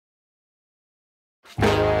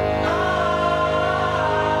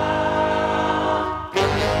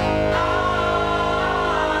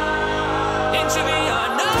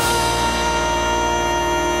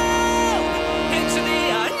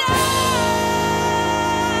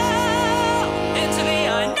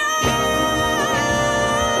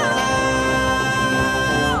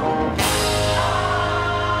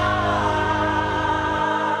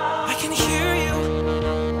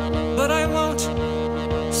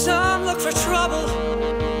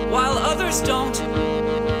Don't.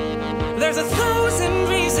 There's 1,000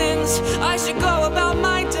 reasons I should go about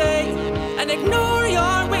my day and ignore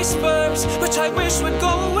your whispers, which I wish would go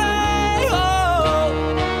away. Oh,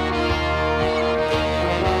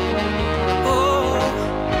 oh.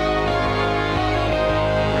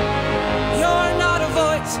 You're not a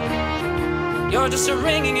voice, you're just a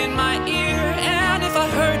ringing in my ear. And if I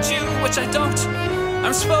hurt you, which I don't,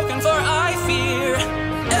 I'm spoken for, I fear.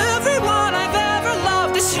 Everyone I've ever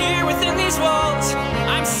loved is here within these walls.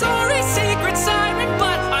 I'm sorry, secret siren,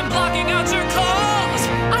 but I'm blocking out your calls.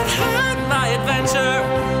 I've had my adventure,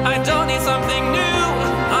 I don't need something new.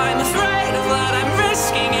 I'm afraid of what I'm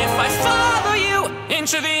risking if I follow you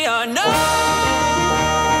into the unknown.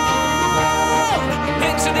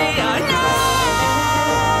 Into the unknown.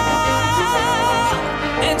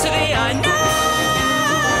 Into the unknown.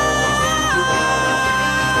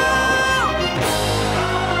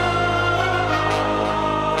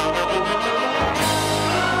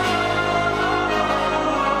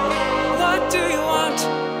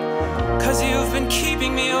 You've been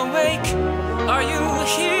keeping me awake. Are you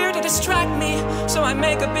here to distract me so I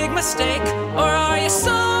make a big mistake? Or are you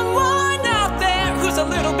someone out there who's a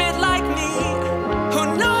little bit like me,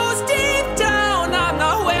 who knows deep down I'm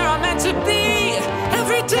not where I'm meant to be?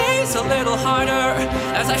 Every day's a little harder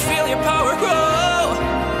as I feel your power grow.